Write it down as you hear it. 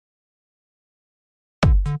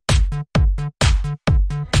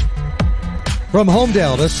From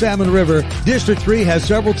Homedale to Salmon River, District 3 has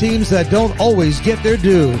several teams that don't always get their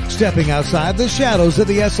due. Stepping outside the shadows of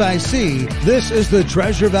the SIC, this is the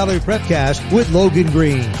Treasure Valley Prepcast with Logan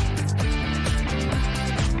Green.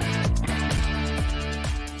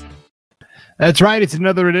 That's right. It's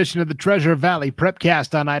another edition of the Treasure Valley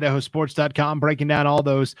Prepcast on idahosports.com, breaking down all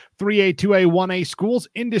those 3A, 2A, 1A schools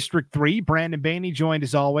in District 3. Brandon Baney joined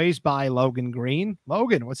as always by Logan Green.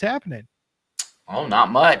 Logan, what's happening? Oh, not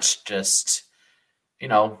much. Just,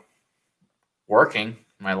 working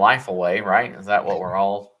my life away, right? Is that what we're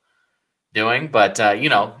all doing? But,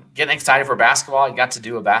 getting excited for basketball. I got to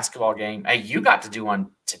do a basketball game. Hey, you got to do one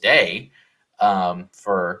today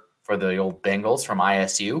for the old Bengals from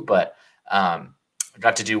ISU, but I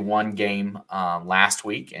got to do one game last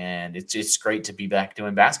week, and it's great to be back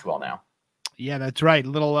doing basketball now. Yeah, that's right. A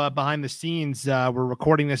little behind the scenes. We're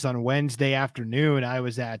recording this on Wednesday afternoon. I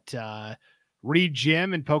was at Reed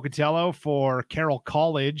Gym in Pocatello for Carroll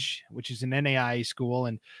College, which is an NAIA school,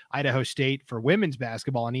 and Idaho State for women's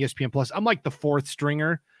basketball on ESPN Plus. I'm like the fourth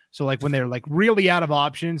stringer. So like when they're like really out of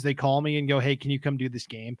options, they call me and go, "Hey, can you come do this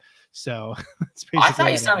game?" So I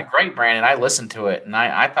thought you sounded great, Brandon. I listened to it and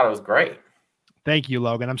I thought it was great. Thank you,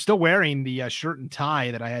 Logan. I'm still wearing the shirt and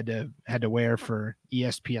tie that I had to wear for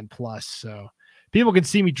ESPN Plus. So people can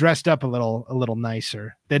see me dressed up a little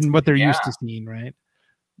nicer than what they're used to seeing, right?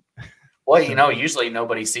 Well, usually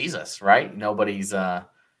nobody sees us, right? Nobody's, Paul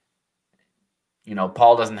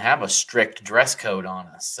doesn't have a strict dress code on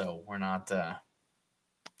us. So we're not,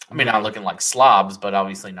 not looking like slobs, but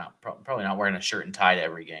obviously probably not wearing a shirt and tie to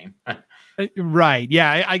every game. Right.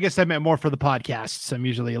 Yeah. I guess I meant more for the podcasts. I'm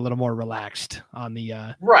usually a little more relaxed on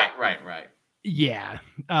the, Right. Yeah.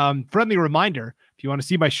 Friendly reminder, if you want to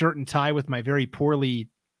see my shirt and tie with my very poorly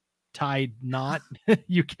tied knot,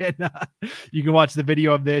 you can watch the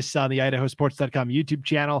video of this on the idahosports.com YouTube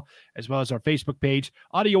channel, as well as our Facebook page.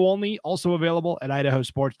 Audio only, also available at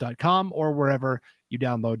idahosports.com or wherever you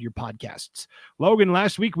download your podcasts. Logan,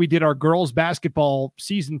 last week we did our girls basketball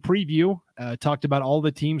season preview, talked about all the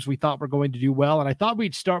teams we thought were going to do well. And I thought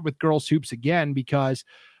we'd start with girls hoops again, because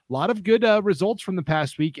a lot of good results from the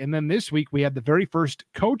past week. And then this week we had the very first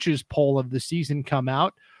coaches poll of the season come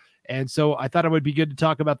out. And so I thought it would be good to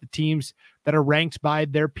talk about the teams that are ranked by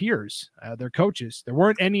their peers, their coaches. There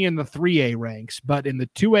weren't any in the 3A ranks, but in the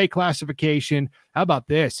 2A classification, how about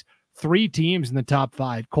this? 3 teams in the top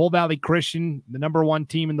 5. Cole Valley Christian, the number 1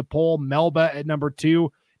 team in the poll. Melba at number 2.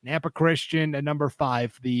 Nampa Christian at number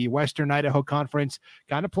 5. The Western Idaho Conference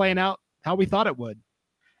kind of playing out how we thought it would.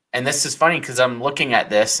 And this is funny because I'm looking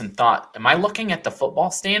at this and thought, am I looking at the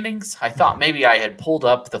football standings? I thought maybe I had pulled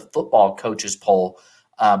up the football coaches poll.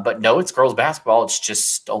 But no, it's girls basketball. It's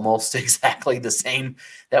just almost exactly the same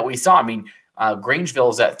that we saw. I mean,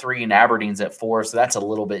 Grangeville's at 3 and Aberdeen's at 4, so that's a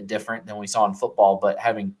little bit different than we saw in football. But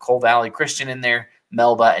having Cole Valley Christian in there,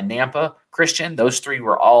 Melba and Nampa Christian, those 3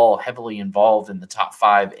 were all heavily involved in the top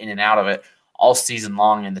 5 in and out of it all season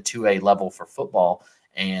long in the 2A level for football.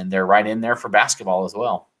 And they're right in there for basketball as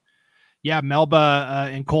well. Yeah, Melba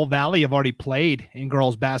and Cole Valley have already played in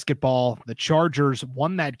girls basketball. The Chargers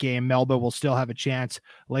won that game. Melba will still have a chance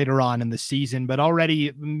later on in the season, but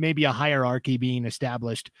already maybe a hierarchy being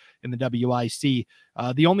established in the WIC.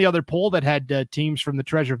 The only other poll that had teams from the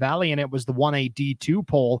Treasure Valley, and it was the 1A D2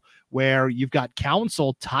 poll, where you've got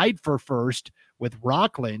Council tied for first with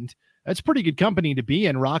Rockland. That's pretty good company to be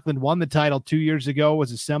in. Rockland won the title 2 years ago,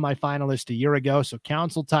 was a semifinalist a year ago. So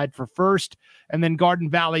Council tied for first, and then Garden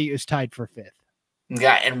Valley is tied for 5th.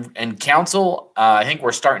 Yeah, and Council, I think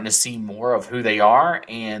we're starting to see more of who they are,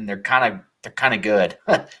 and they're kind of good.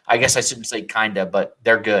 I guess I shouldn't say kinda, but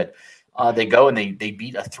they're good. They go and they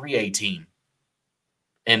beat a 3A team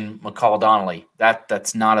in McCall Donnelly.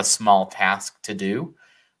 That's not a small task to do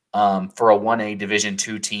for a 1A Division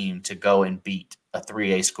II team to go and beat a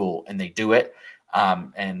 3A school, and they do it.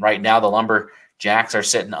 And right now the Lumberjacks are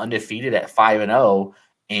sitting undefeated at 5-0,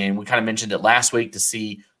 and we kind of mentioned it last week to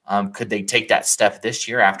see could they take that step this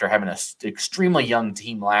year after having an extremely young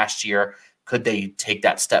team last year. Could they take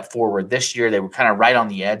that step forward this year? They were kind of right on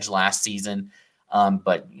the edge last season,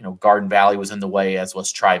 but Garden Valley was in the way, as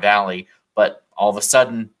was Tri-Valley. But all of a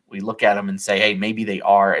sudden we look at them and say, hey, maybe they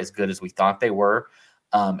are as good as we thought they were.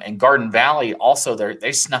 And Garden Valley also,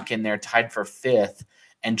 they snuck in there tied for 5th.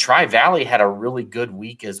 And Tri-Valley had a really good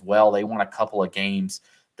week as well. They won a couple of games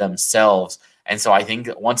themselves. And so I think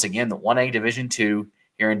that once again, the 1A Division II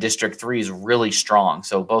here in District 3 is really strong.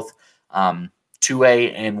 So both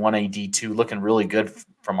 2A and 1A D2 looking really good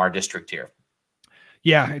from our district here.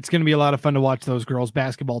 Yeah, it's going to be a lot of fun to watch those girls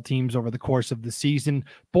basketball teams over the course of the season.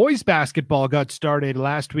 Boys basketball got started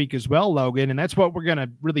last week as well, Logan, and that's what we're going to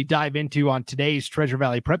really dive into on today's Treasure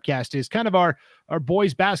Valley Prepcast is kind of our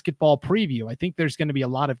boys basketball preview. I think there's going to be a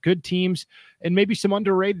lot of good teams and maybe some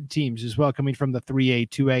underrated teams as well coming from the 3A,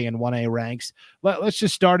 2A, and 1A ranks. Let's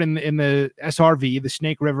just start in the SRV, the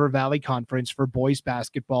Snake River Valley Conference for boys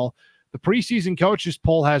basketball. The preseason coaches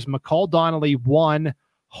poll has McCall Donnelly 1,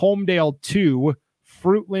 Homedale 2,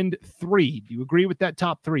 Fruitland 3. Do you agree with that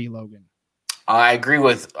top 3, Logan? I agree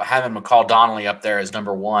with having McCall Donnelly up there as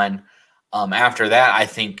number 1. After that, I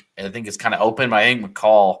think it's kind of open, but I think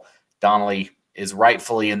McCall Donnelly is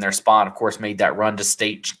rightfully in their spot. Of course, made that run to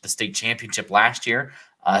the state championship last year,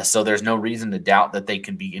 so there's no reason to doubt that they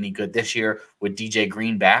can be any good this year. With DJ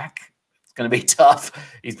Green back, it's going to be tough.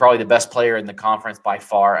 He's probably the best player in the conference by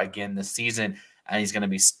far again this season, and he's going to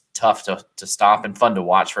be tough to stop and fun to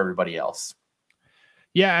watch for everybody else.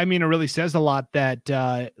 Yeah, I mean, it really says a lot that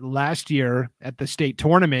last year at the state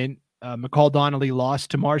tournament, McCall Donnelly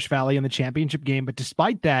lost to Marsh Valley in the championship game. But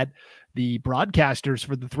despite that, the broadcasters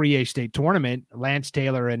for the 3A state tournament, Lance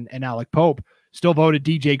Taylor and Alec Pope, still voted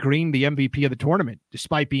DJ Green the MVP of the tournament,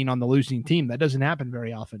 despite being on the losing team. That doesn't happen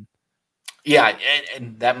very often. Yeah,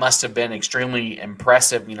 and that must have been extremely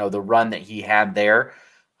impressive, the run that he had there,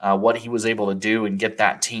 what he was able to do and get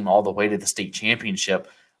that team all the way to the state championship.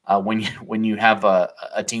 When you have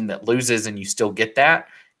a team that loses and you still get that,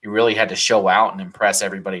 you really had to show out and impress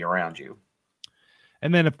everybody around you.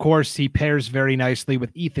 And then, of course, he pairs very nicely with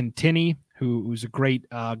Ethan Tinney, who's a great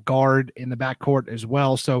guard in the backcourt as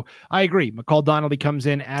well. So I agree. McCall Donnelly comes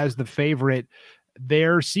in as the favorite.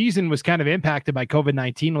 Their season was kind of impacted by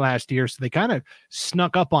COVID-19 last year, so they kind of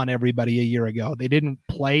snuck up on everybody a year ago. They didn't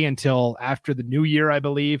play until after the new year, I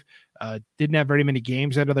believe. Didn't have very many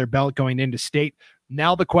games under their belt going into state.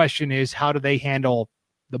 Now the question is, how do they handle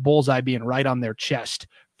the bullseye being right on their chest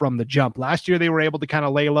from the jump? Last year, they were able to kind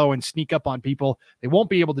of lay low and sneak up on people. They won't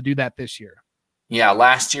be able to do that this year. Yeah,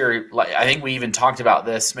 last year, I think we even talked about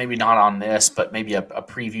this, maybe not on this, but maybe a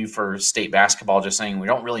preview for state basketball, just saying we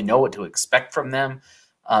don't really know what to expect from them.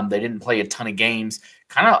 They didn't play a ton of games,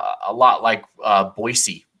 kind of a lot like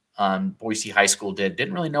Boise. Boise High School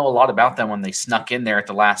didn't really know a lot about them when they snuck in there at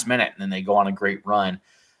the last minute, and then they go on a great run.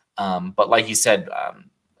 But like you said,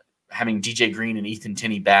 having DJ Green and Ethan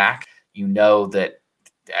Tinney back, that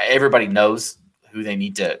everybody knows who they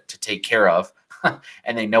need to take care of,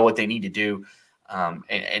 and they know what they need to do,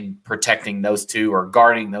 and protecting those two or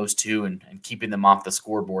guarding those two and keeping them off the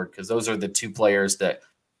scoreboard, because those are the two players that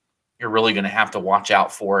you're really going to have to watch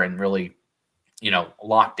out for and really,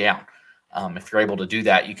 lock down. If you're able to do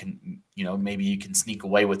that, you can, maybe you can sneak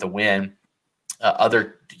away with a win.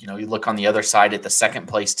 You look on the other side at the second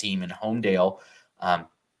place team in Homedale,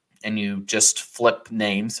 and you just flip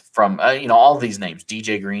names from, all these names.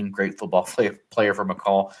 DJ Green, great football player for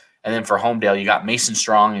McCall. And then for Homedale, you got Mason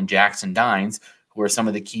Strong and Jackson Dines, who are some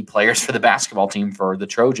of the key players for the basketball team for the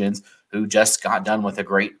Trojans, who just got done with a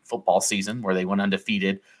great football season where they went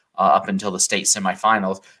undefeated up until the state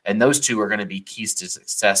semifinals. And those two are going to be keys to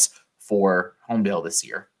success for Homedale this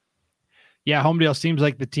year. Yeah, Homedale seems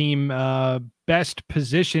like the team best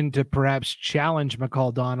positioned to perhaps challenge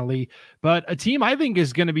McCall Donnelly. But a team I think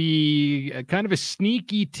is going to be kind of a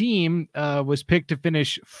sneaky team was picked to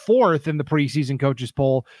finish 4th in the preseason coaches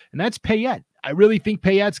poll, and that's Payette. I really think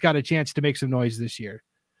Payette's got a chance to make some noise this year.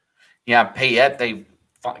 Yeah, Payette, they,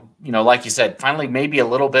 like you said, finally maybe a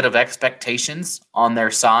little bit of expectations on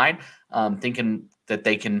their side, thinking that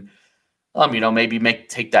they can, maybe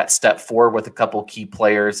take that step forward with a couple key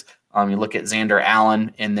players. You look at Xander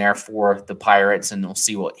Allen in there for the Pirates, and we'll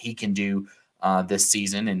see what he can do this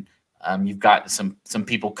season. And you've got some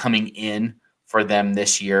people coming in for them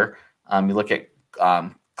this year. You look at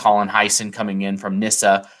Colin Heisen coming in from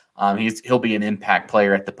Nissa. He'll be an impact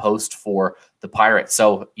player at the post for the Pirates.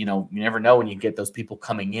 So, you never know when you get those people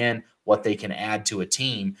coming in, what they can add to a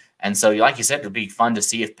team. And so, like you said, it'll be fun to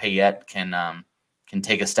see if Payette can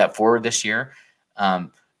take a step forward this year.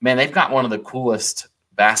 Man, they've got one of the coolest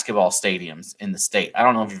basketball stadiums in the state. I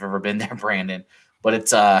don't know if you've ever been there, Brandon, but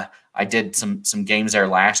it's I did some games there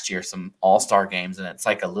last year, some all-star games, and it's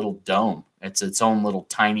like a little dome. It's its own little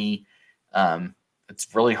tiny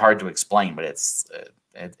it's really hard to explain, but it's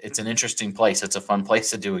an interesting place. It's a fun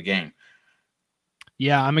place to do a game.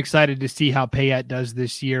 Yeah, I'm excited to see how Payette does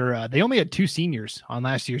this year. They only had 2 seniors on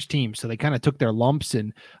last year's team, so they kind of took their lumps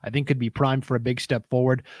and I think could be primed for a big step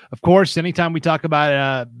forward. Of course, anytime we talk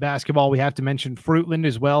about basketball, we have to mention Fruitland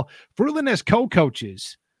as well. Fruitland has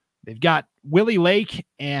co-coaches. They've got Willie Lake,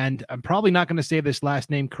 and I'm probably not going to say this last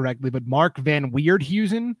name correctly, but Mark Van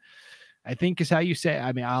Weerdhuizen. I think is how you say it.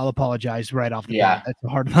 I mean, I'll apologize right off the bat. Yeah. That's a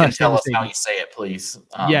hard You can last name tell to us say. how you say it, please.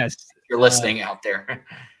 Yes. If you're listening out there.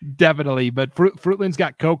 Definitely. But Fruitland's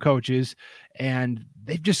got co-coaches, and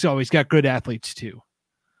they've just always got good athletes too.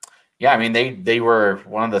 Yeah, I mean, they were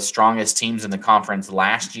one of the strongest teams in the conference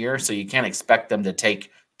last year, so you can't expect them to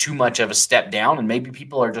take too much of a step down. And maybe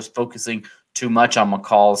people are just focusing too much on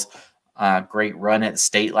McCall's great run at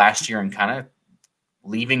state last year and kind of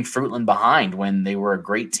leaving Fruitland behind when they were a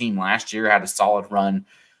great team last year, had a solid run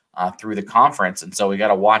through the conference. And so we got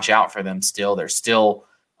to watch out for them still. They're still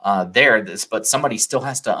there, but somebody still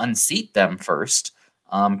has to unseat them first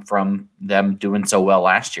from them doing so well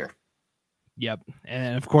last year. Yep.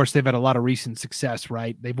 And of course, they've had a lot of recent success,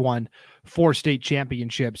 right? They've won 4 state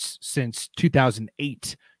championships since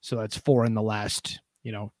 2008. So that's 4 in the last,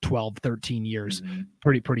 12, 13 years.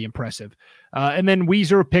 Mm-hmm. Pretty impressive. And then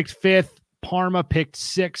Weiser picked 5th. Parma picked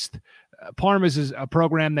 6th. Parma's is a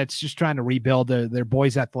program that's just trying to rebuild their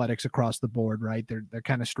boys athletics across the board, right? They're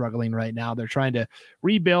kind of struggling right now. They're trying to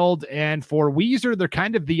rebuild. And for Weiser, they're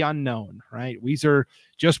kind of the unknown, right? Weiser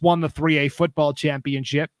just won the 3A football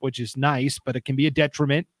championship, which is nice, but it can be a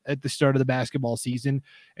detriment at the start of the basketball season.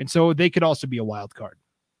 And so they could also be a wild card.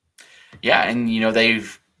 Yeah. And,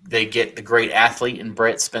 they get the great athlete in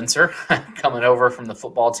Brett Spencer coming over from the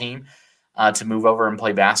football team to move over and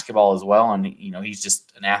play basketball as well. And, he's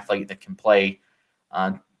just an athlete that can play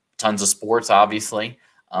tons of sports, obviously.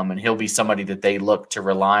 And he'll be somebody that they look to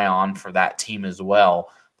rely on for that team as well.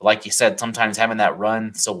 But like you said, sometimes having that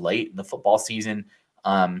run so late in the football season,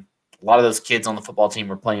 a lot of those kids on the football team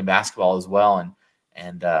were playing basketball as well.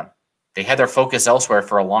 And they had their focus elsewhere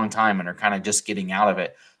for a long time and are kind of just getting out of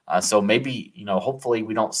it. So maybe, hopefully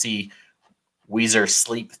we don't see Weiser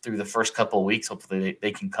sleep through the first couple of weeks. Hopefully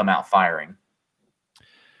they can come out firing.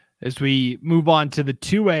 As we move on to the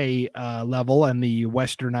 2A level and the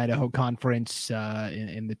Western Idaho Conference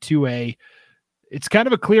in the 2A, it's kind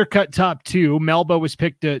of a clear-cut top 2. Melba was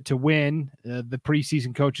picked to win the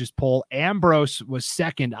preseason coaches poll. Ambrose was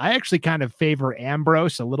second. I actually kind of favor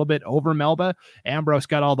Ambrose a little bit over Melba. Ambrose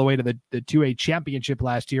got all the way to the 2A championship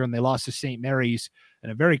last year, and they lost to St. Mary's in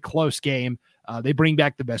a very close game. They bring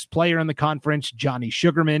back the best player in the conference, Johnny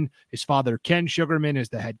Sugarman. His father, Ken Sugarman, is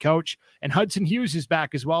the head coach. And Hudson Hughes is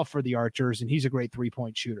back as well for the Archers, and he's a great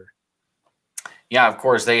three-point shooter. Yeah, of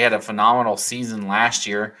course, they had a phenomenal season last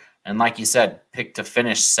year. And like you said, picked to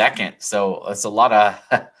finish second. So it's a lot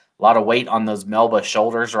of weight on those Melba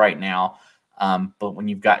shoulders right now. But when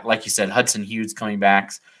you've got, like you said, Hudson Hughes coming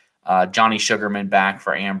back, Johnny Sugarman back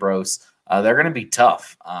for Ambrose, they're going to be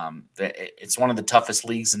tough. It's one of the toughest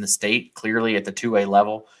leagues in the state, clearly at the 2A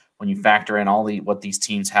level when you factor in all what these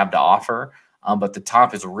teams have to offer. But the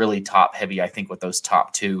top is really top heavy, I think, with those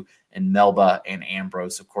top 2 in Melba and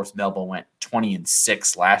Ambrose. Of course, Melba went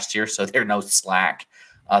 20-6 last year, so they're no slack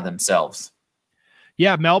themselves.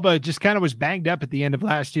 Yeah, Melba just kind of was banged up at the end of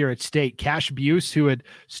last year at state. Cash Buse, who had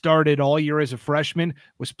started all year as a freshman,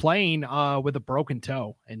 was playing with a broken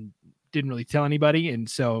toe and didn't really tell anybody. And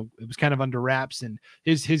so it was kind of under wraps, and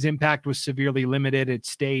his impact was severely limited at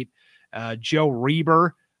state. Joe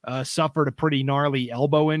Reber suffered a pretty gnarly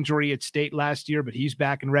elbow injury at state last year, but he's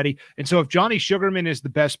back and ready. And so if Johnny Sugarman is the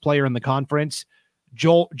best player in the conference,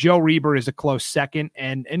 Joe Reber is a close second,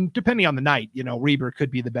 and depending on the night, Reber could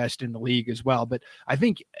be the best in the league as well. But I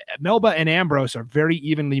think Melba and Ambrose are very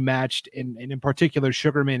evenly matched, and in particular,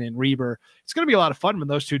 Sugarman and Reber. It's going to be a lot of fun when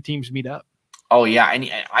those two teams meet up. Oh yeah, and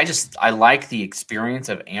I like the experience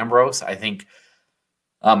of Ambrose. I think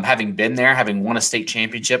having been there, having won a state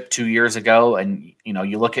championship 2 years ago, and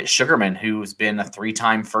you look at Sugarman, who's been a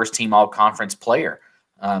 3-time first-team all-conference player.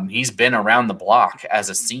 He's been around the block as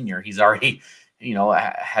a senior. He's already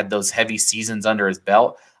had those heavy seasons under his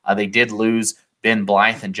belt. They did lose Ben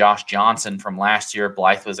Blythe and Josh Johnson from last year.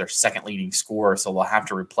 Blythe was their second leading scorer, so we'll have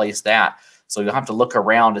to replace that. So you'll have to look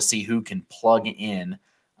around to see who can plug in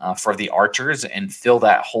for the Archers and fill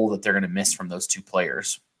that hole that they're going to miss from those 2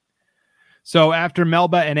 players. So after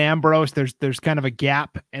Melba and Ambrose, there's kind of a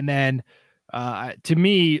gap, and then to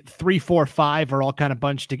me, 3, 4, 5 are all kind of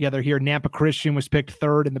bunched together here. Nampa Christian was picked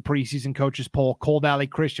 3rd in the preseason coaches poll. Coal Valley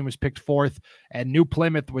Christian was picked 4th, and New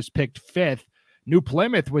Plymouth was picked 5th. New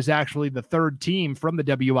Plymouth was actually the 3rd team from the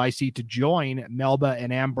WIC to join Melba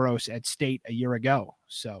and Ambrose at state a year ago.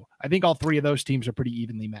 So I think all 3 of those teams are pretty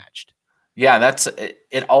evenly matched. Yeah,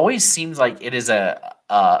 it always seems like it is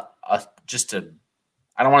just a,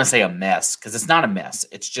 I don't want to say a mess, because it's not a mess.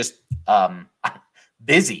 It's just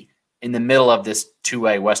busy in the middle of this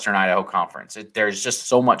 2A Western Idaho Conference. There's just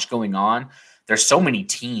so much going on. There's so many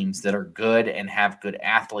teams that are good and have good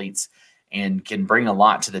athletes and can bring a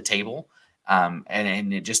lot to the table.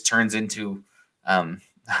 and it just turns into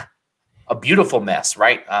a beautiful mess,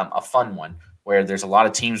 right? A fun one where there's a lot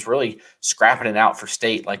of teams really scrapping it out for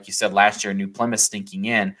state. Like you said, last year, New Plymouth sneaking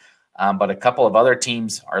in, but a couple of other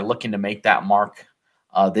teams are looking to make that mark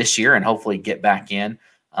this year and hopefully get back in.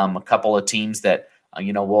 A couple of teams that,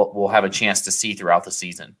 we'll have a chance to see throughout the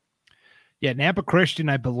season. Yeah, Nampa Christian,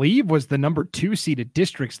 I believe, was the number 2 seeded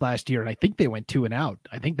districts last year, and I think they went 2-0.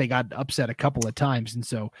 I think they got upset a couple of times, and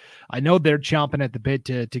so I know they're chomping at the bit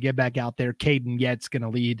to get back out there. Caden Yett's going to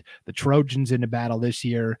lead the Trojans into battle this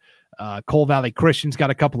year. Cole Valley Christian's got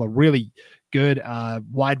a couple of really good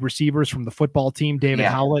wide receivers from the football team, David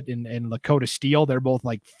Howlett and Lakota Steele. They're both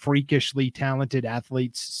like freakishly talented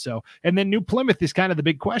athletes. So, and then New Plymouth is kind of the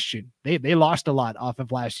big question. They lost a lot off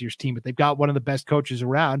of last year's team, but they've got one of the best coaches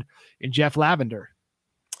around in Jeff Lavender.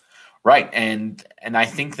 Right. And I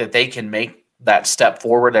think that they can make that step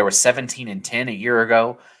forward. They were 17-10 a year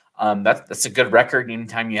ago. That's a good record.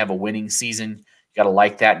 Anytime you have a winning season, you got to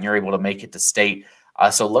like that, and you're able to make it to state.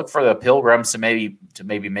 So look for the Pilgrims to maybe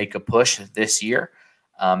make a push this year,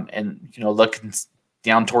 and looking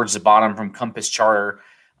down towards the bottom from Compass Charter,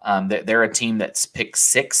 they're a team that's picked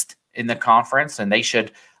 6th in the conference, and they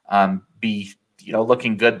should be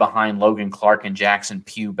looking good behind Logan Clark and Jackson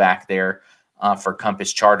Pugh back there for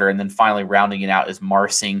Compass Charter, and then finally rounding it out is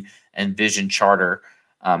Marsing and Vision Charter.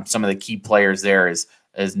 Some of the key players there is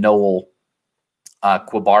Noel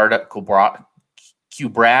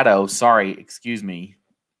Cubrado, sorry, excuse me.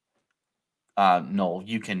 Noel,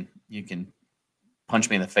 you can punch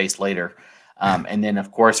me in the face later. And then, of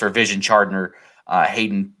course, for Vision Charter,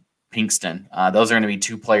 Hayden Pinkston. Those are going to be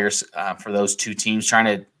 2 players for those 2 teams trying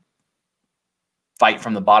to fight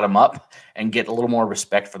from the bottom up and get a little more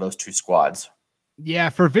respect for those 2 squads. Yeah,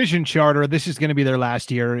 for Vision Charter, this is going to be their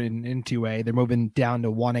last year in 2A. They're moving down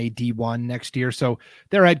to 1A D1 next year. So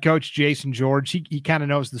their head coach, Jason George, he kind of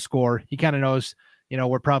knows the score. He kind of knows,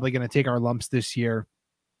 we're probably going to take our lumps this year,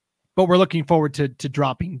 but we're looking forward to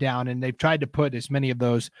dropping down. And they've tried to put as many of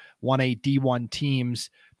those 1A D1 teams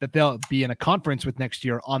that they'll be in a conference with next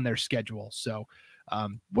year on their schedule. So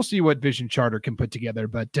we'll see what Vision Charter can put together,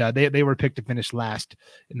 but they were picked to finish last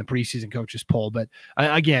in the preseason coaches poll. But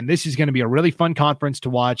again, this is going to be a really fun conference to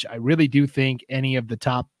watch. I really do think any of the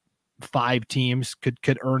top 5 teams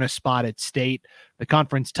could earn a spot at state. The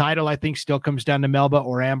conference title, I think, still comes down to Melba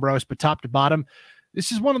or Ambrose, but top to bottom,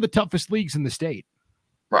 this is one of the toughest leagues in the state.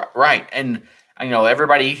 Right. And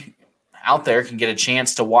everybody out there can get a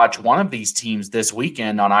chance to watch one of these teams this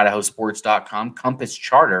weekend on idahosports.com. Compass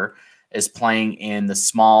Charter is playing in the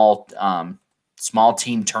small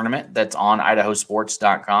team tournament that's on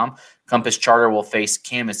idahosports.com. Compass Charter will face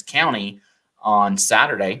Camas County on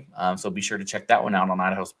Saturday. So be sure to check that one out on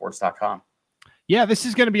idahosports.com. Yeah, this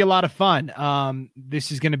is going to be a lot of fun.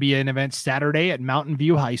 This is going to be an event Saturday at Mountain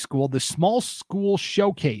View High School, the Small School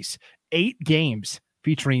Showcase, 8 games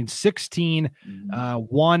featuring 16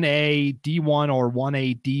 1A D1 or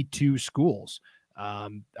 1A D2 schools are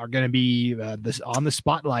going to be on the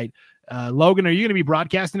spotlight. Logan, are you going to be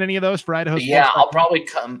broadcasting any of those for Idaho? Yeah, I'll probably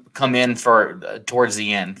come in for towards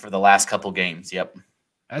the end for the last couple games. Yep.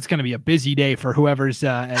 That's going to be a busy day for whoever's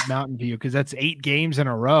at Mountain View, because that's 8 games in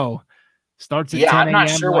a row. Starts at 10 I'm not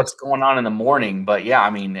sure what's going on in the morning, but yeah, I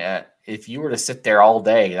mean, if you were to sit there all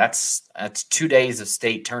day, that's 2 days of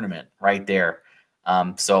state tournament right there.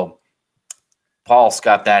 So Paul's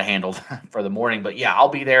got that handled for the morning, but yeah, I'll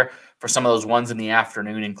be there for some of those ones in the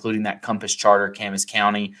afternoon, including that Compass Charter, Camas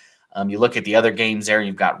County. You look at the other games there,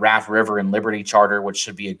 you've got Raft River and Liberty Charter, which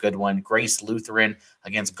should be a good one. Grace Lutheran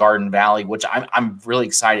against Garden Valley, which I'm really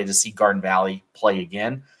excited to see Garden Valley play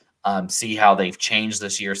again. See how they've changed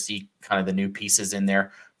this year, see kind of the new pieces in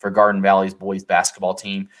there for Garden Valley's boys basketball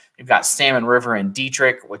team. You've got Salmon River and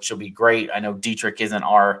Dietrich, which will be great. I know Dietrich isn't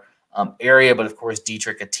our area, but of course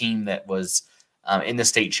Dietrich, a team that was in the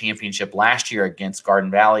state championship last year against Garden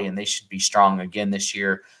Valley, and they should be strong again this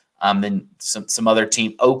year. Then some other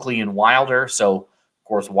team, Oakley and Wilder. So, of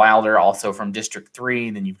course, Wilder also from District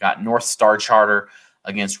 3. Then you've got North Star Charter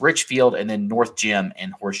against Richfield, and then North Gym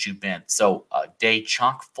and Horseshoe Bend. So a day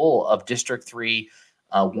chock full of District 3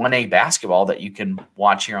 1A basketball that you can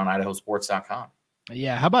watch here on idahosports.com.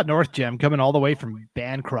 Yeah, how about North Gym coming all the way from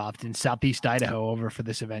Bancroft in southeast Idaho over for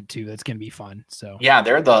this event too? That's going to be fun. So yeah,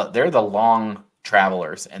 they're the long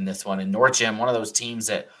travelers in this one. And North Gym, one of those teams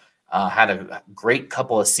that had a great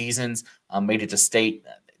couple of seasons, made it to state.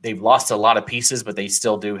 They've lost a lot of pieces, but they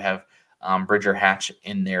still do have Bridger Hatch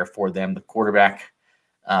in there for them. The quarterback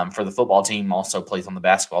for the football team also plays on the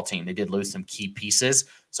basketball team. They did lose some key pieces.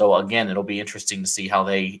 So again, it'll be interesting to see how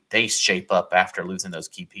they shape up after losing those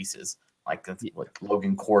key pieces like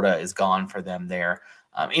Logan Corda is gone for them there.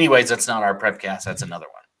 Anyways, that's not our prepcast. That's another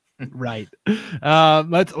one. Right.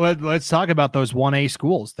 Let's talk about those 1A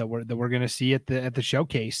schools that we're going to see at the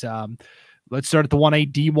showcase. Let's start at the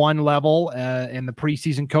 1A D1 level in the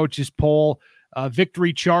preseason coaches poll.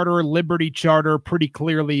 Victory Charter, Liberty Charter, pretty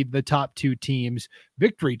clearly the top two teams.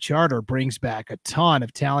 Victory Charter brings back a ton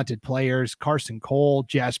of talented players: Carson Cole,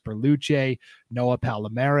 Jasper Luce, Noah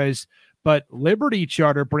Palomares. But Liberty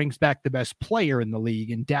Charter brings back the best player in the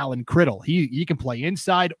league in Dallin Criddle. He can play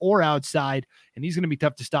inside or outside, and he's going to be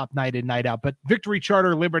tough to stop night in, night out. But Victory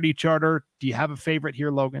Charter, Liberty Charter, do you have a favorite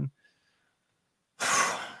here, Logan?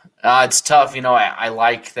 It's tough. I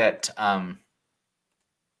like that.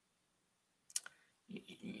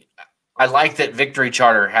 I like that Victory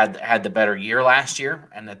Charter had the better year last year,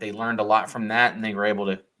 and that they learned a lot from that, and they were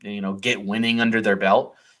able to get winning under their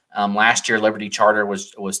belt. Last year, Liberty Charter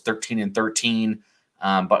was 13-13,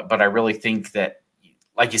 but I really think that,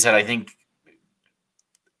 like you said, I think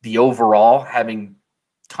the overall having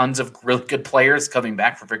tons of really good players coming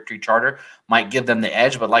back for Victory Charter might give them the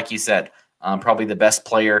edge. But like you said, probably the best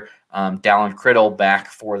player, Dallin Criddle, back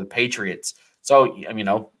for the Patriots. So,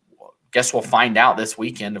 guess we'll find out this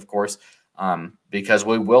weekend, of course, because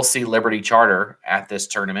we will see Liberty Charter at this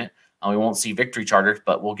tournament. We won't see Victory Charter,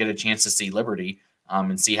 but we'll get a chance to see Liberty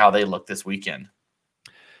and see how they look this weekend.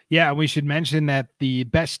 Yeah, we should mention that the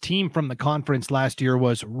best team from the conference last year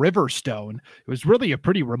was Riverstone. It was really a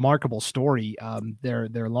pretty remarkable story.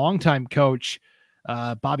 Their longtime coach,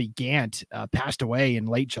 Bobby Gant, passed away in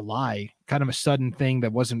late July, kind of a sudden thing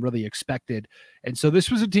that wasn't really expected. And so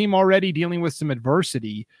this was a team already dealing with some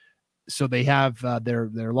adversity. So they have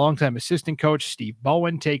their longtime assistant coach, Steve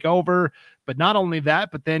Bowen, take over. But not only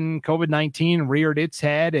that, but then COVID-19 reared its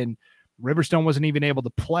head, and Riverstone wasn't even able to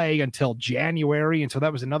play until January. And so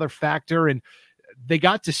that was another factor. And they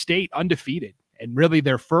got to state undefeated. And really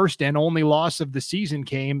their first and only loss of the season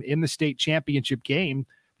came in the state championship game.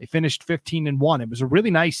 They finished 15-1. It was a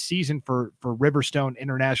really nice season for Riverstone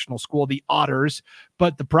International School, the Otters.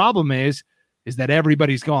 But the problem is that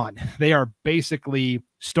everybody's gone. They are basically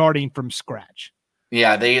starting from scratch.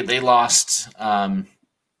 Yeah, they lost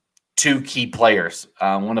two key players,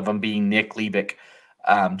 one of them being Nick Liebeck.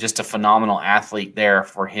 Just a phenomenal athlete there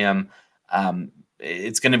for him.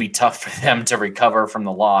 It's going to be tough for them to recover from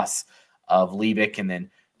the loss of Liebeck and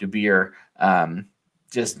then DeBeer.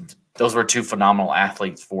 Just those were two phenomenal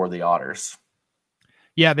athletes for the Otters.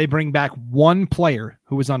 Yeah, they bring back one player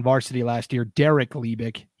who was on varsity last year, Derek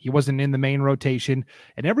Liebeck. He wasn't in the main rotation.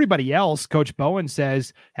 And everybody else, Coach Bowen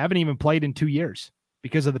says, haven't even played in 2 years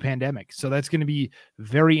because of the pandemic. So that's going to be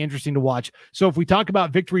very interesting to watch. So if we talk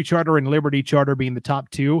about Victory Charter and Liberty Charter being the top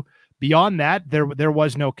two, beyond that, there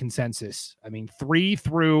was no consensus. I mean, 3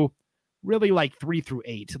 through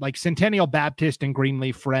 8. Like Centennial Baptist and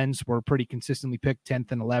Greenleaf Friends were pretty consistently picked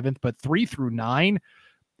 10th and 11th, but 3 through 9,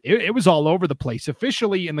 it was all over the place.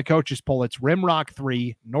 Officially in the coaches poll, it's Rimrock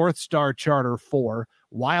 3, North Star Charter 4,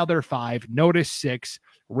 Wilder 5, Notice 6,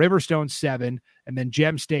 Riverstone 7, and then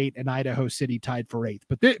Gem State and Idaho City tied for 8th.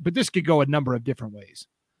 But this could go a number of different ways.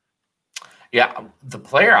 Yeah, the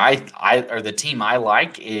player or the team I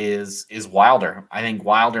like is Wilder. I think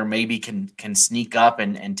Wilder maybe can sneak up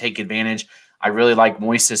and take advantage. I really like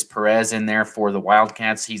Moises Perez in there for the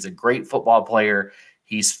Wildcats. He's a great football player.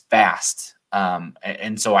 He's fast.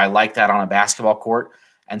 And so I like that on a basketball court.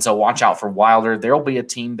 And so watch out for Wilder. There'll be a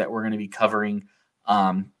team that we're going to be covering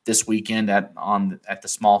this weekend at the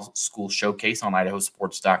Small School Showcase on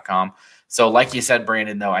idahosports.com. So like you said,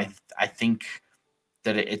 Brandon, though, I think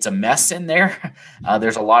that it's a mess in there.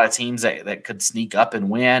 There's a lot of teams that could sneak up and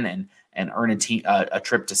win and earn a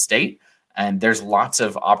trip to state. And there's lots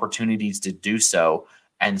of opportunities to do so.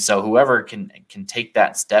 And so whoever can take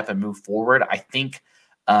that step and move forward, I think,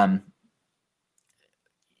 I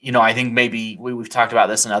think maybe we've talked about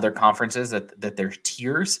this in other conferences that there's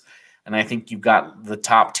tiers. And I think you've got the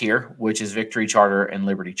top tier, which is Victory Charter and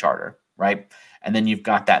Liberty Charter, right? And then you've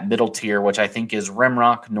got that middle tier, which I think is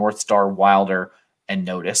Rimrock, North Star, Wilder, and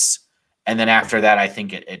Notice. And then after that, I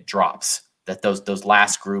think it drops. That those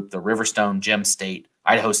last group, the Riverstone, Gem State,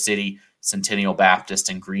 Idaho City, Centennial Baptist,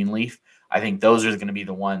 and Greenleaf, I think those are going to be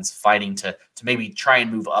the ones fighting to maybe try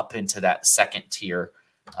and move up into that second tier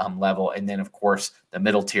level. And then, of course, the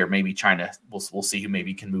middle tier, maybe we'll see who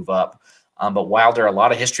maybe can move up. But Wilder, a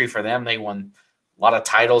lot of history for them. They won a lot of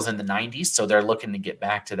titles in the 90s, so they're looking to get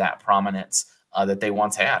back to that prominence that they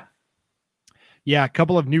once had. Yeah, a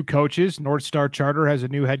couple of new coaches. North Star Charter has a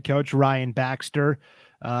new head coach, Ryan Baxter.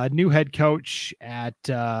 New head coach at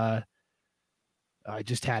I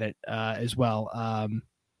just had it as well.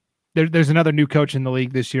 there's another new coach in the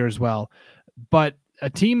league this year as well. But a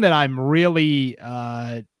team that I'm really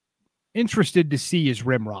interested to see is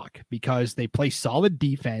Rimrock, because they play solid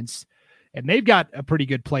defense and they've got a pretty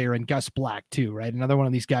good player in Gus Black too, right? Another one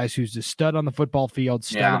of these guys who's a stud on the football field,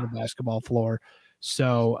 stud on the basketball floor.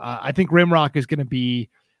 So I think Rimrock is going to be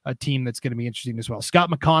a team that's going to be interesting as well. Scott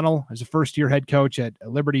McConnell is a first-year head coach at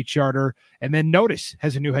Liberty Charter, and then Notice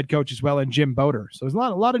has a new head coach as well in Jim Boder. So there's a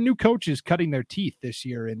lot of new coaches cutting their teeth this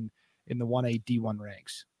year in the 1A D1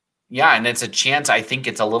 ranks. Yeah, and it's a chance. I think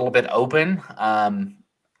it's a little bit open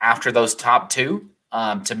after those top two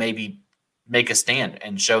to maybe make a stand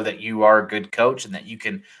and show that you are a good coach and that you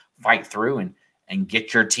can fight through and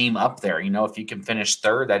get your team up there. You know, if you can finish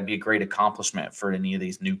third, that'd be a great accomplishment for any of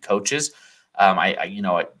these new coaches.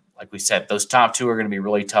 Like we said, those top two are going to be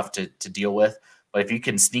really tough to deal with. But if you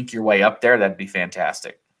can sneak your way up there, that'd be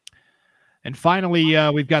fantastic. And finally,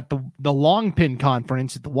 we've got the Long Pin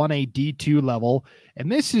Conference at the 1A D2 level.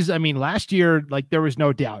 And this is, I mean, last year, like, there was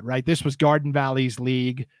no doubt, right? This was Garden Valley's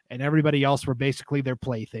league, and everybody else were basically their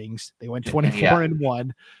playthings. They went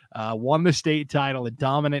 24-1, won the state title in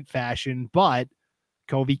dominant fashion, but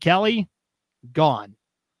Covey Kelly, gone.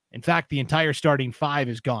 In fact, the entire starting five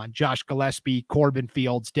is gone. Josh Gillespie, Corbin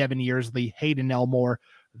Fields, Devin Earsley, Hayden Elmore,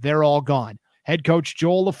 they're all gone. Head coach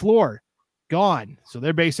Joel LaFleur, gone. So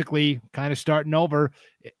they're basically kind of starting over.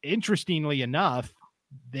 Interestingly enough,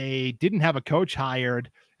 they didn't have a coach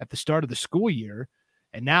hired at the start of the school year,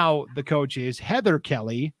 and now the coach is Heather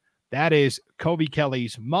Kelly. That is Covey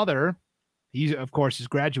Kelly's mother. He, of course, is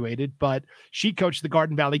graduated, but she coached the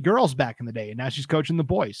Garden Valley girls back in the day, and now she's coaching the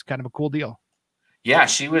boys. Kind of a cool deal. Yeah,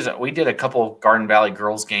 we did a couple Garden Valley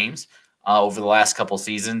girls games over the last couple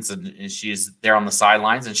seasons, and she's there on the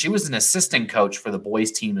sidelines, and she was an assistant coach for the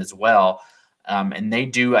boys team as well. And they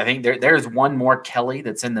do, I think there's one more Kelly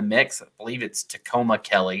that's in the mix. I believe it's Tacoma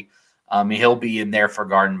Kelly. He'll be in there for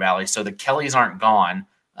Garden Valley. So the Kellys aren't gone,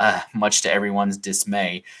 much to everyone's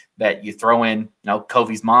dismay. That you throw in,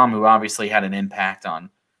 Covey's mom, who obviously had an impact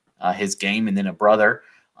on his game, and then a brother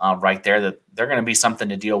right there, that they're going to be something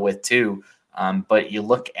to deal with too. But you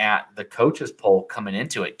look at the coaches poll coming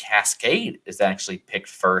into it, Cascade is actually picked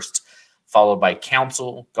first, followed by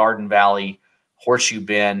Council, Garden Valley, Horseshoe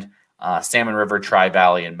Bend, Salmon River,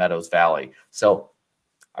 Tri-Valley, and Meadows Valley. So,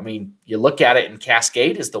 I mean, you look at it, and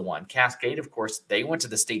Cascade is the one. Cascade, of course, they went to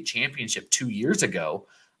the state championship 2 years ago.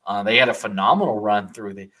 They had a phenomenal run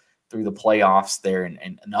through the playoffs there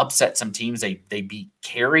and upset some teams. They beat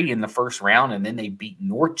Cary in the first round, and then they beat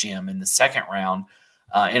North Gym in the second round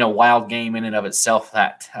in a wild game in and of itself,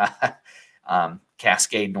 that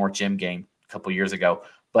Cascade North Gym game a couple years ago.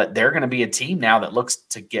 But they're going to be a team now that looks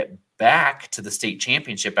to get back to the state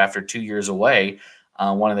championship after 2 years away.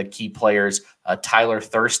 One of the key players, Tyler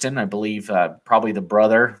Thurston, I believe, probably the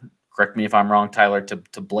brother, correct me if I'm wrong, Tyler,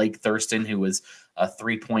 to Blake Thurston, who was a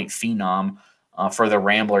 3-point phenom for the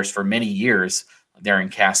Ramblers for many years there in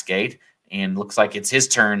Cascade, and looks like it's his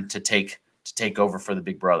turn to take over for the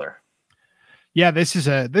big brother. Yeah, this is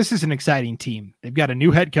an exciting team. They've got a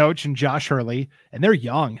new head coach in Josh Hurley, and they're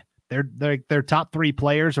young. Their top three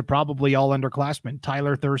players are probably all underclassmen.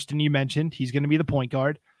 Tyler Thurston, you mentioned, he's going to be the point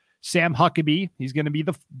guard. Sam Huckabee, he's going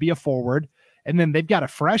to be a forward. And then they've got a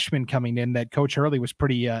freshman coming in that Coach Hurley was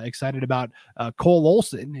pretty excited about, Cole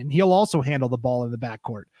Olson, and he'll also handle the ball in the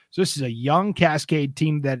backcourt. So this is a young Cascade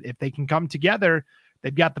team that, if they can come together,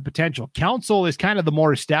 they've got the potential. Council is kind of the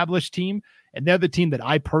more established team, and they're the team that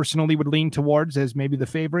I personally would lean towards as maybe the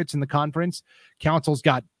favorites in the conference. Council's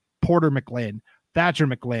got Porter McLean, Thatcher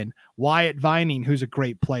McLean, Wyatt Vining, who's a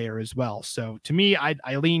great player as well. So to me, I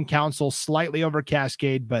lean Council slightly over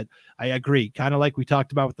Cascade, but I agree. Kind of like we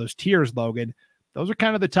talked about with those tiers, Logan. Those are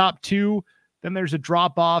kind of the top two. Then there's a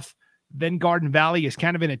drop off. Then Garden Valley is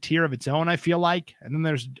kind of in a tier of its own, I feel like. And then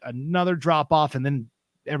there's another drop off. And then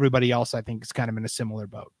everybody else, I think, is kind of in a similar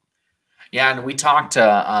boat. Yeah. And we talked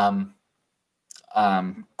to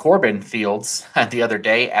Corbin Fields the other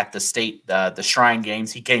day at the state, the Shrine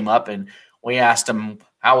Games. He came up and we asked him,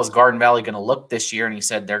 how is Garden Valley going to look this year? And he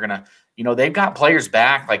said they're going to, they've got players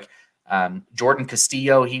back like Jordan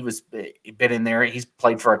Castillo. He was been in there. He's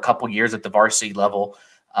played for a couple years at the varsity level.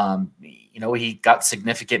 He got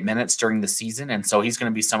significant minutes during the season. And so he's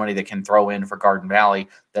going to be somebody that can throw in for Garden Valley,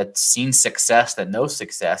 that's seen success, that knows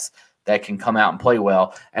success, that can come out and play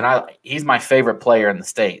well. And he's my favorite player in the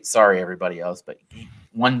state. Sorry, everybody else, but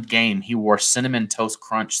one game he wore Cinnamon Toast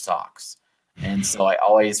Crunch socks. And so I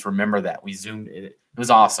always remember that. We zoomed it. It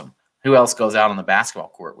was awesome. Who else goes out on the basketball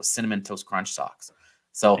court with Cinnamon Toast Crunch socks?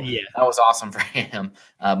 So yeah, that was awesome for him.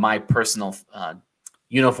 My personal,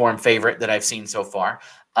 uniform favorite that I've seen so far.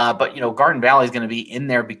 But Garden Valley is going to be in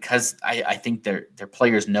there because I think their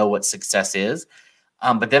players know what success is.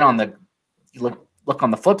 But then you look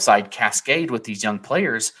on the flip side, Cascade with these young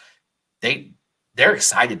players, they're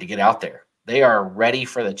excited to get out there. They are ready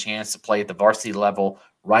for the chance to play at the varsity level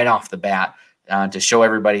right off the bat, to show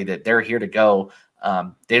everybody that they're here to go.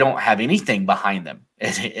 They don't have anything behind them.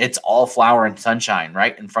 It's all flower and sunshine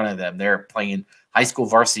right in front of them. They're playing high school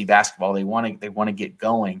varsity basketball. They want to get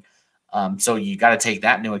going. So you got to take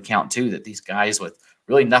that into account too, that these guys with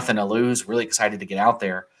really nothing to lose, really excited to get out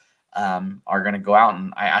there, are going to go out,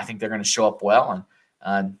 and I think they're going to show up well.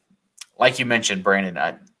 And like you mentioned, Brandon,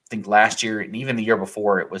 I think last year and even the year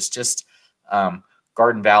before, it was just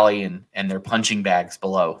Garden Valley and their punching bags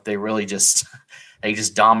below. They really just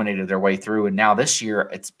dominated their way through. And now this year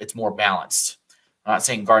it's more balanced. I'm not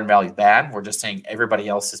saying Garden Valley's bad. We're just saying everybody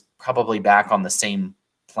else is probably back on the same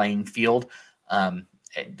playing field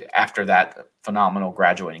after that phenomenal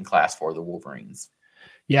graduating class for the Wolverines.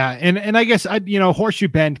 Yeah, and I guess Horseshoe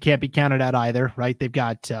Bend can't be counted out either, right? They've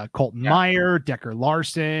got Colton Meyer, Decker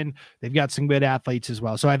Larson. They've got some good athletes as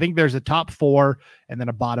well. So I think there's a top 4 and then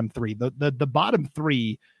a bottom 3. The bottom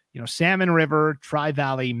 3, Salmon River,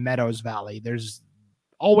 Tri-Valley, Meadows Valley. There's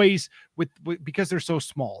always because they're so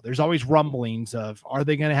small, there's always rumblings of, are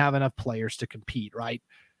they going to have enough players to compete, right?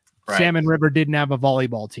 Salmon River didn't have a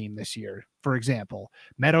volleyball team this year, for example.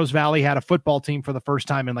 Meadows Valley had a football team for the first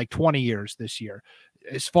time in like 20 years this year.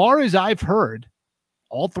 As far as I've heard,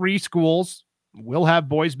 all 3 schools will have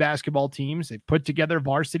boys basketball teams. They've put together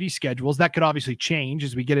varsity schedules. That could obviously change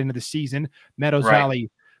as we get into the season. Meadows Valley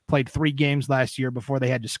played 3 games last year before they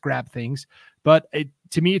had to scrap things. But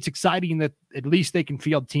to me, it's exciting that at least they can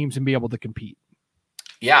field teams and be able to compete.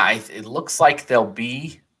 Yeah, it looks like they'll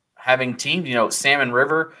be having teams. Salmon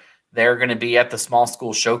River, they're going to be at the small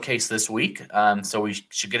school showcase this week. So we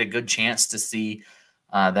should get a good chance to see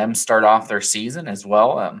them start off their season as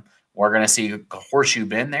well. We're going to see Horseshoe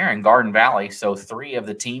Bend there and Garden Valley. So 3 of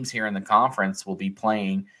the teams here in the conference will be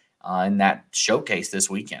playing in that showcase this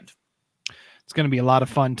weekend. It's going to be a lot of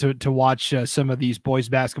fun to watch some of these boys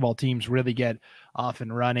basketball teams really get off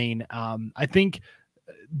and running. I think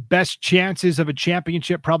best chances of a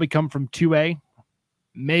championship probably come from 2A.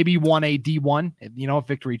 Maybe 1A D1, if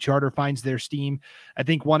Victory Charter finds their steam. I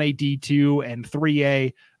think 1A D2 and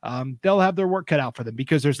 3A, they'll have their work cut out for them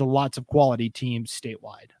because there's lots of quality teams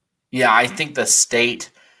statewide. Yeah, I think the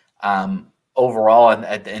state overall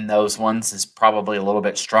in those ones is probably a little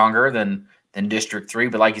bit stronger than District 3.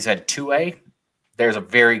 But like you said, 2A, there's a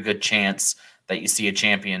very good chance that you see a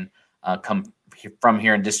champion come from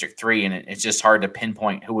here in District 3, and it's just hard to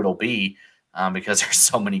pinpoint who it'll be because there's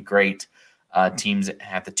so many great teams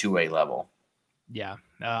at the 2A level. Yeah.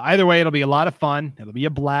 Either way, it'll be a lot of fun. It'll be a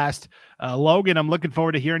blast. Logan, I'm looking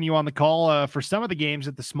forward to hearing you on the call for some of the games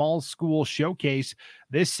at the small school showcase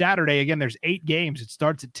this Saturday. Again, there's 8 games. It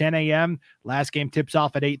starts at 10 a.m. Last game tips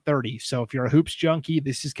off at 8:30. So if you're a hoops junkie,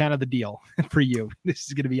 this is kind of the deal for you. This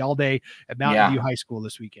is going to be all day at Mountain View High School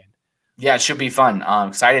this weekend. Yeah, it should be fun. I'm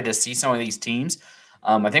excited to see some of these teams.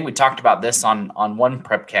 I think we talked about this on one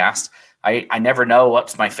Prepcast. I never know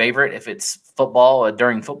what's my favorite. If it's football,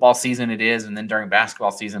 during football season it is, and then during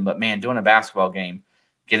basketball season. But, man, doing a basketball game,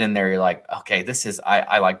 get in there, you're like, okay,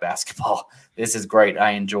 I like basketball. This is great.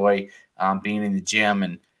 I enjoy being in the gym.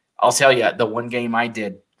 And I'll tell you, the one game I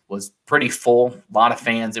did was pretty full, a lot of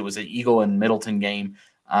fans. It was an Eagle and Middleton game,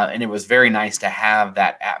 and it was very nice to have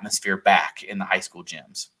that atmosphere back in the high school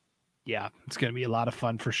gyms. Yeah, it's going to be a lot of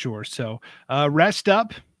fun for sure. So rest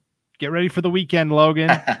up. Get ready for the weekend, Logan.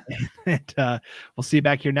 And we'll see you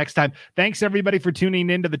back here next time. Thanks, everybody, for tuning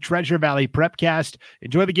in to the Treasure Valley Prepcast.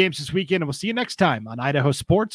 Enjoy the games this weekend, and we'll see you next time on Idaho Sports.